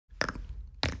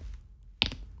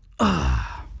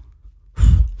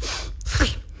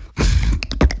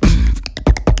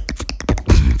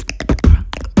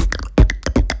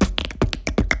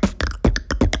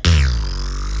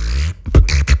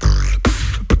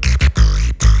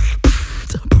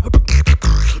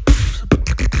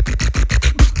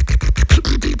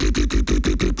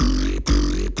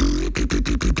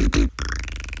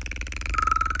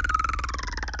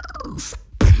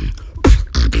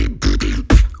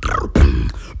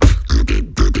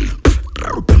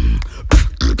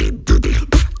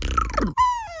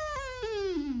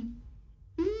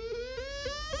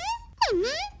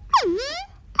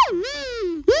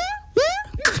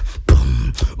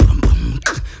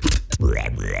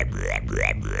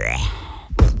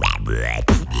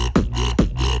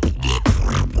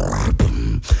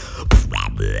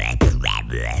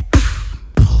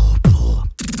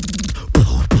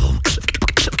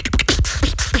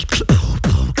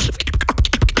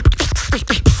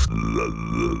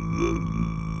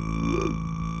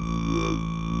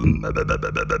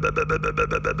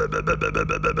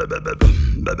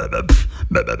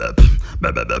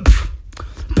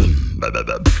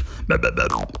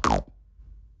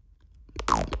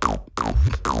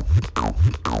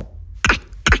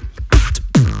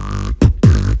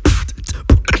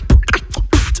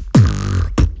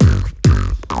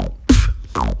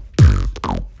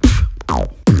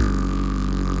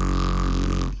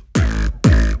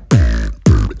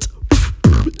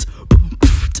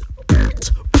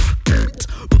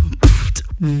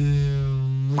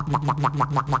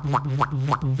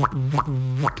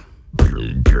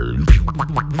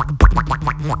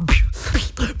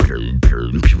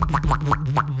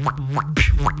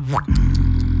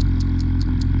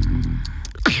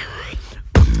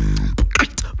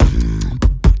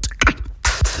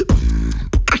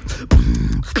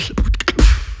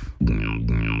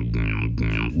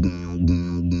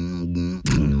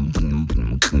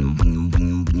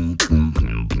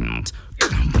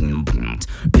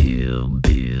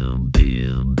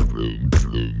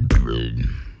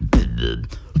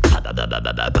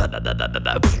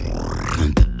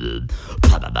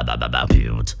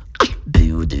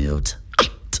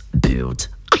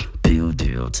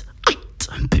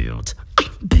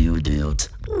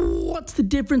What's the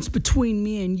difference between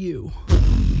me and you?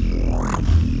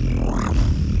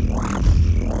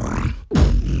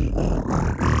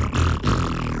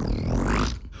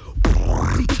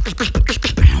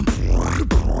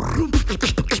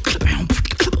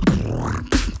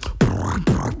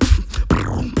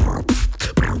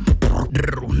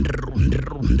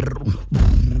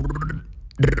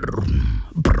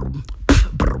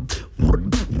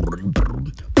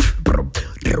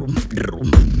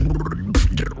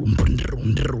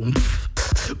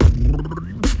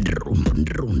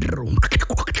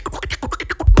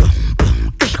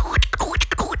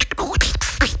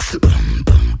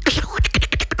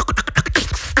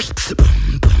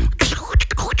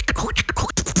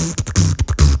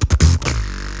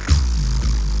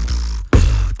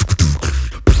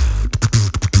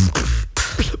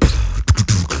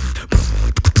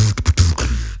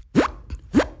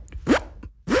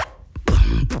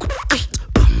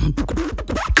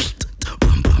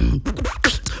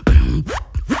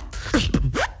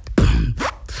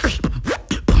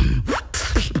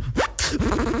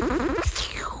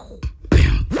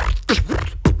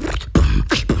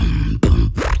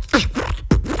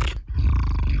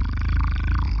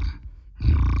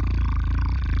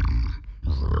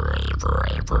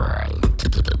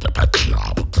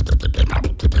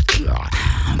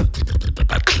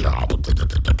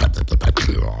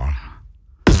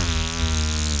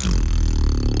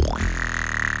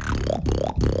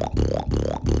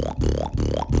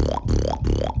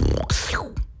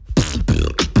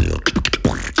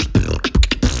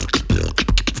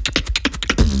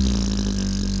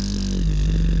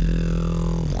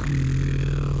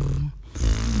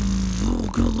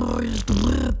 Vocalized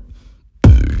Lip.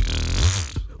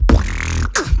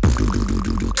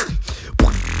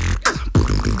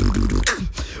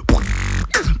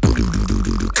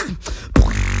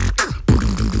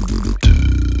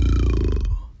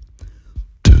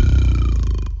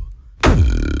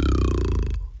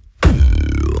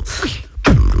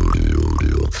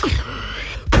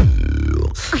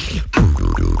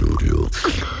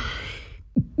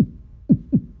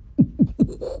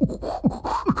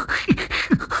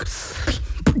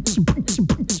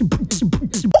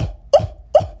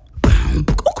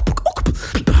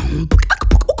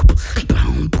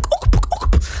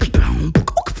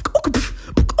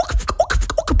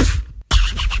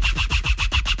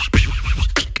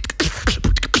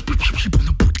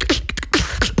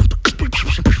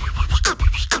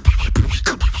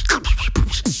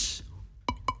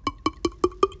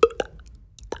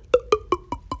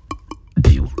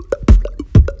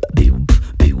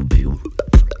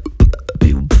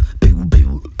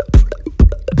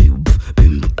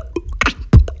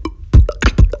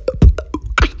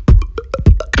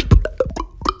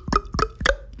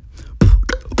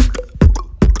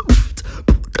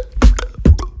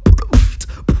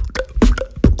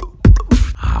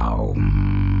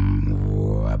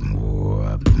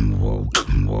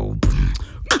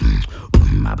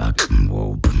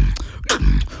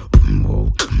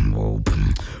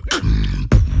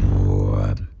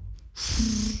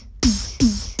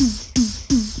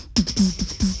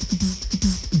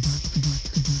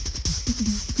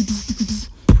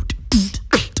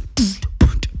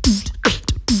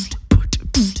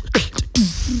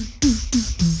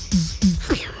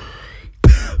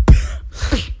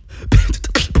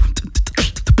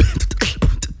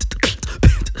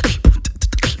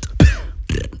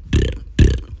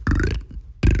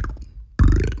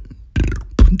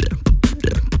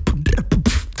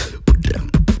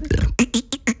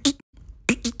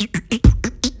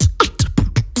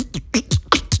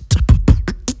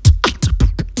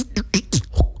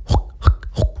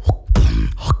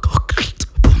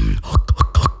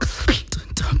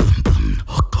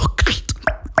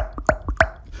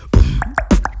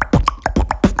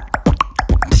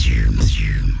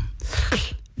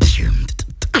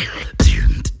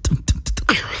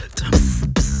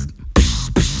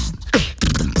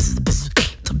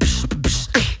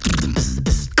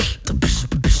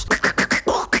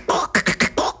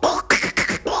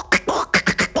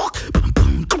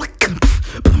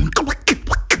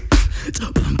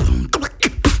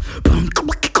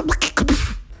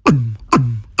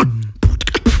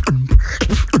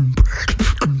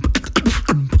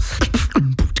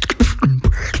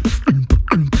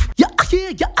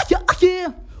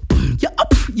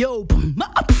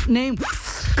 name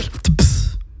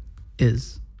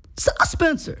is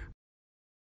Spencer.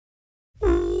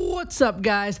 What's up,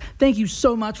 guys? Thank you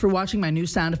so much for watching my new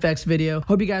sound effects video.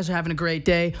 Hope you guys are having a great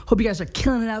day. Hope you guys are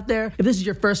killing it out there. If this is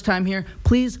your first time here,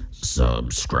 please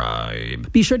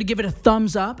subscribe. Be sure to give it a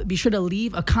thumbs up. Be sure to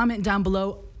leave a comment down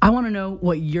below. I want to know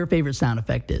what your favorite sound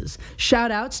effect is.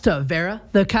 Shout outs to Vera,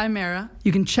 the Chimera.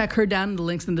 You can check her down in the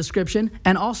links in the description.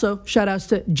 And also, shout outs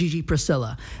to Gigi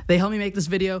Priscilla. They helped me make this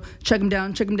video. Check them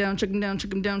down, check them down, check them down, check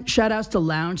them down. Shout outs to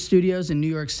Lounge Studios in New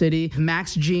York City,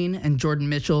 Max Jean and Jordan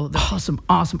Mitchell. They're awesome,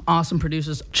 awesome, awesome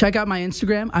producers. Check out my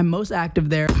Instagram. I'm most active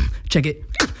there. Check it,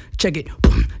 check it,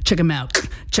 check them out,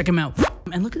 check them out.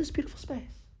 And look at this beautiful space.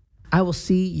 I will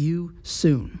see you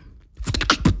soon.